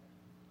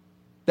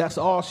 That's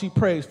all she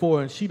prays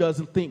for, and she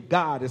doesn't think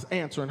God is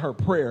answering her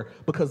prayer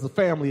because the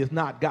family has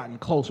not gotten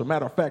closer.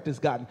 Matter of fact, it's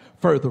gotten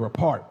further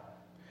apart.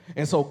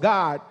 And so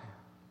God,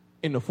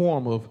 in the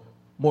form of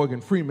Morgan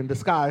Freeman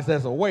disguised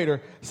as a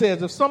waiter,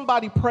 says if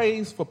somebody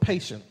prays for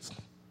patience,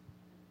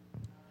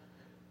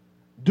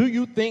 do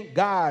you think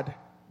God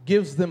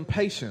gives them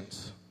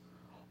patience,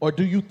 or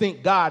do you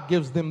think God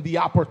gives them the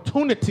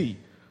opportunity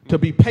to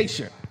be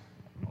patient?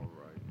 All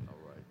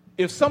right.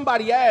 If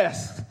somebody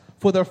asks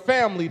for their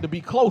family to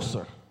be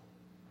closer,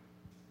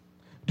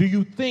 do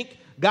you think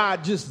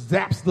God just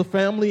zaps the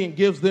family and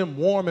gives them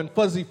warm and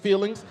fuzzy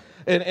feelings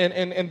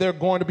and they're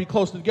going to be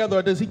close together,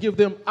 or does he give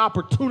them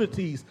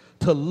opportunities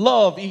to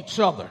love each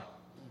other?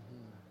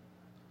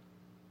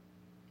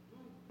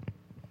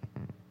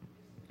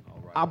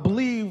 I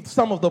believe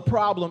some of the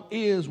problem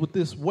is with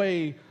this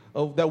way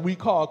of that we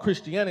call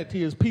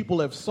Christianity is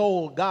people have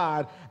sold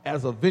God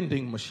as a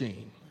vending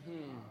machine.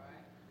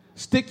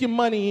 Stick your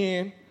money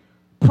in,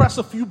 press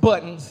a few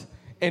buttons,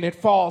 and it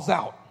falls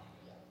out.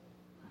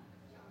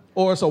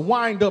 Or it's a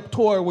wind-up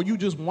toy where you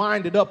just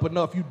wind it up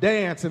enough, you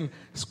dance and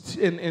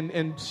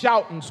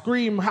shout and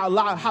scream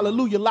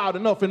hallelujah loud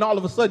enough, and all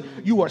of a sudden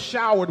you are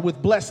showered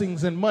with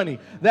blessings and money.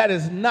 That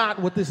is not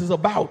what this is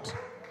about.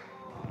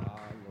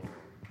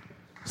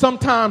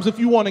 Sometimes if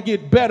you want to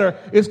get better,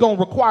 it's going to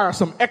require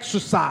some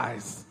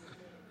exercise.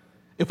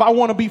 If I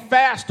want to be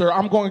faster,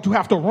 I'm going to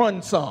have to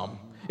run some.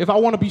 If I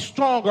want to be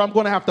stronger, I'm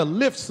going to have to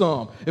lift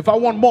some. If I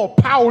want more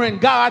power in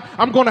God,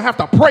 I'm going to have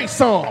to pray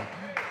some.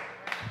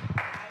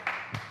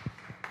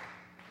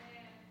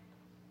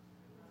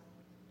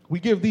 We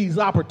give these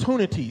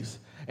opportunities,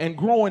 and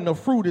growing the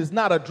fruit is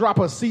not a drop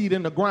of seed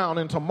in the ground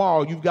and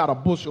tomorrow you've got a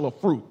bushel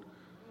of fruit.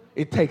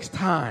 It takes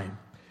time.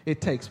 It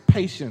takes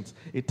patience.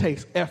 It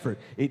takes effort.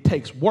 It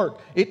takes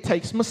work. It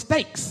takes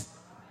mistakes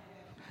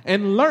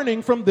and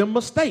learning from them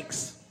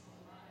mistakes.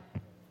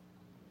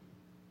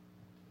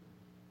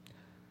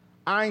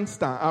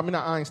 Edison,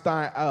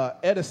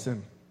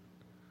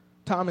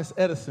 Thomas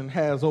Edison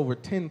has over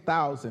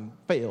 10,000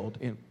 failed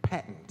in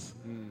patents.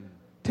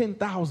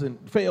 10,000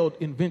 failed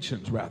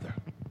inventions, rather.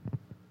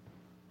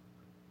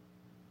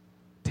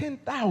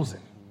 10,000.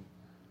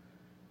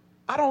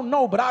 I don't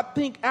know, but I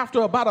think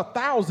after about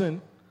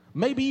 1,000,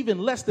 maybe even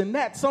less than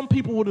that, some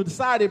people would have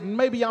decided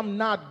maybe I'm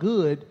not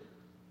good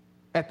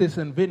at this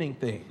inventing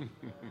thing.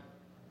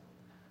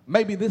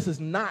 Maybe this is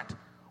not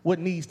what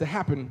needs to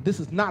happen.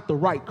 This is not the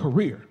right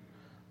career.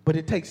 But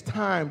it takes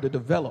time to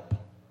develop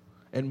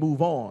and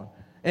move on.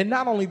 And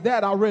not only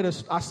that,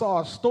 I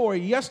saw a story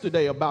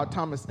yesterday about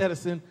Thomas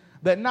Edison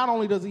that not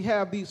only does he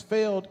have these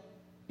failed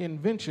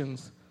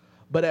inventions,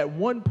 but at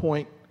one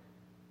point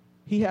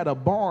he had a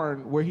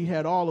barn where he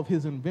had all of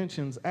his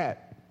inventions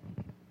at,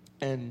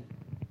 and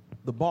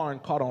the barn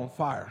caught on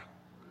fire.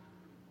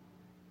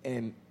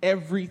 And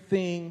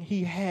everything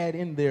he had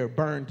in there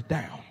burned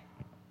down.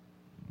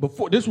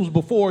 This was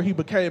before he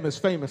became as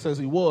famous as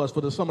he was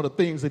for some of the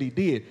things that he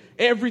did.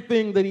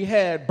 Everything that he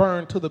had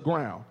burned to the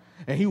ground.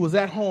 And he was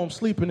at home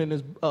sleeping, and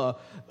his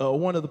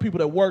one of the people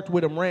that worked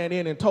with him ran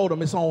in and told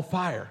him it's on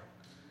fire.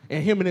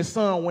 And him and his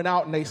son went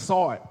out and they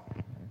saw it.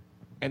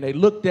 And they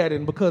looked at it,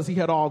 and because he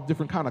had all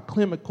different kind of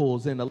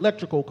chemicals and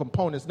electrical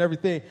components and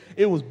everything,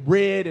 it was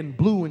red and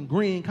blue and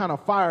green kind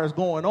of fires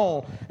going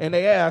on. And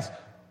they asked,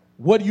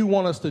 "What do you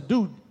want us to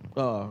do,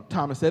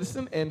 Thomas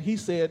Edison?" And he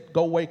said,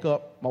 "Go wake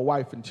up my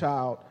wife and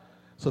child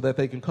so that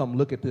they can come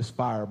look at this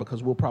fire,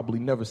 because we'll probably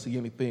never see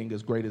anything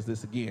as great as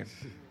this again."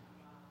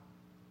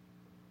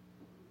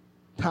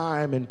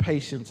 Time and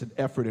patience and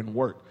effort and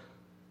work.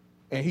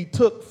 And he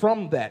took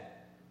from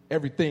that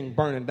everything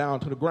burning down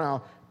to the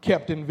ground,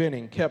 kept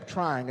inventing, kept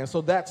trying. And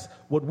so that's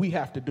what we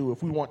have to do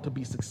if we want to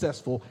be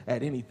successful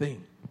at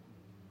anything.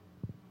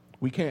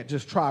 We can't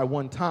just try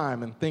one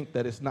time and think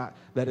that it's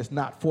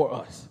not for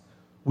us.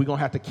 We're going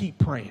to have to keep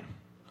praying.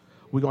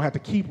 We're going to have to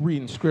keep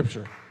reading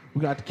scripture.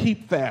 We're going to have to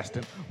keep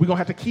fasting. We're going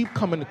to have to keep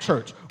coming to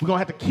church. We're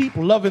going to have to keep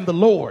loving the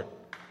Lord.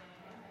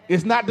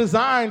 It's not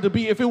designed to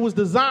be, if it was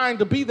designed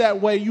to be that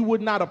way, you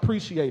would not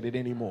appreciate it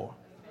anymore.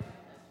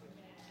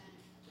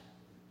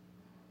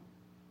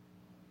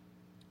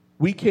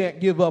 We can't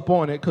give up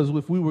on it, because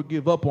if we would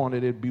give up on it,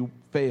 it'd be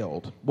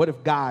failed. What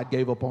if God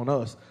gave up on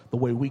us the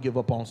way we give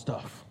up on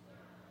stuff?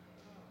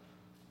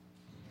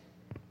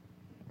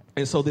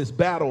 And so this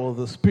battle of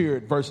the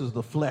spirit versus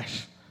the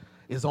flesh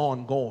is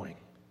ongoing.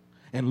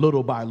 And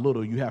little by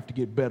little, you have to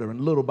get better.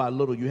 And little by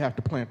little, you have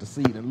to plant the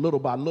seed. And little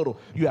by little,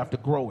 you have to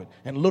grow it.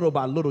 And little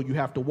by little, you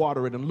have to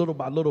water it. And little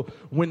by little,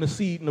 when the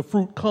seed and the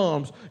fruit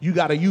comes, you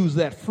got to use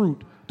that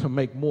fruit to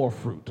make more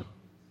fruit,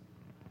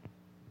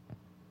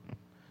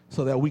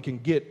 so that we can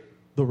get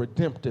the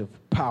redemptive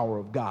power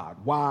of God.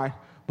 Why?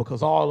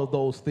 Because all of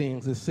those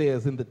things, it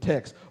says in the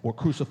text, were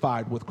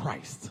crucified with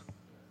Christ.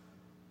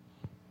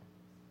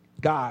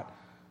 God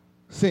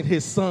sent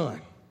his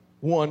son,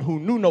 one who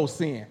knew no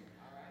sin,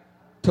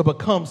 to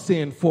become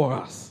sin for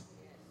us.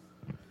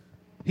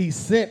 He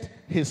sent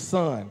his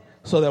son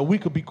so that we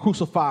could be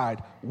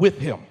crucified with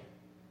him.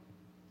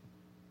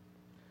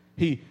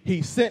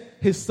 He sent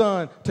his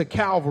son to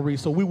Calvary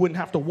so we wouldn't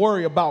have to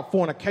worry about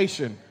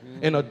fornication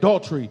and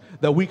adultery,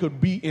 that we could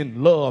be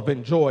in love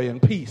and joy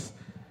and peace.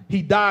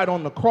 He died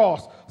on the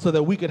cross so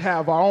that we could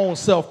have our own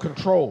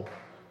self-control,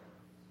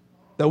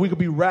 that we could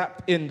be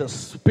wrapped in the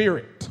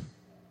spirit.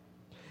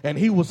 And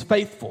he was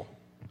faithful.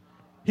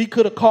 He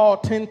could have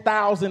called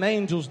 10,000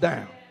 angels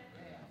down,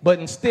 but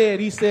instead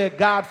he said,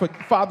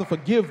 Father,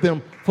 forgive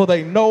them, for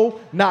they know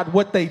not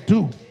what they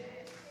do.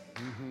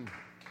 Mm-hmm.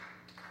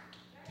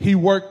 He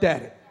worked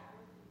at it.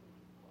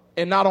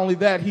 And not only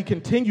that, he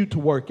continued to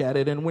work at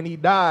it. And when he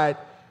died,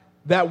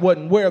 that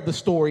wasn't where the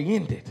story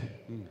ended.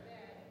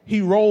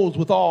 He rose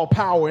with all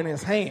power in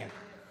his hand,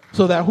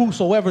 so that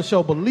whosoever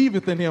shall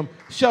believeth in him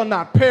shall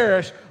not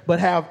perish, but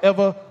have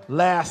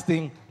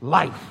everlasting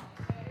life.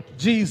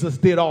 Jesus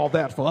did all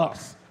that for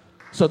us,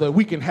 so that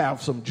we can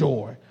have some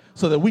joy,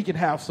 so that we can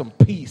have some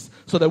peace,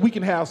 so that we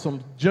can have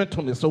some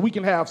gentleness, so we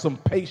can have some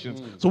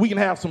patience, so we can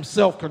have some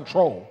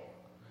self-control.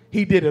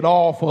 He did it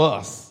all for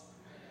us.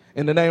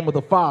 In the name of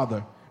the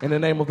Father, in the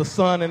name of the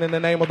Son, and in the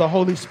name of the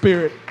Holy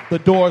Spirit, the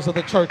doors of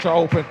the church are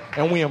open,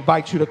 and we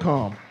invite you to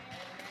come.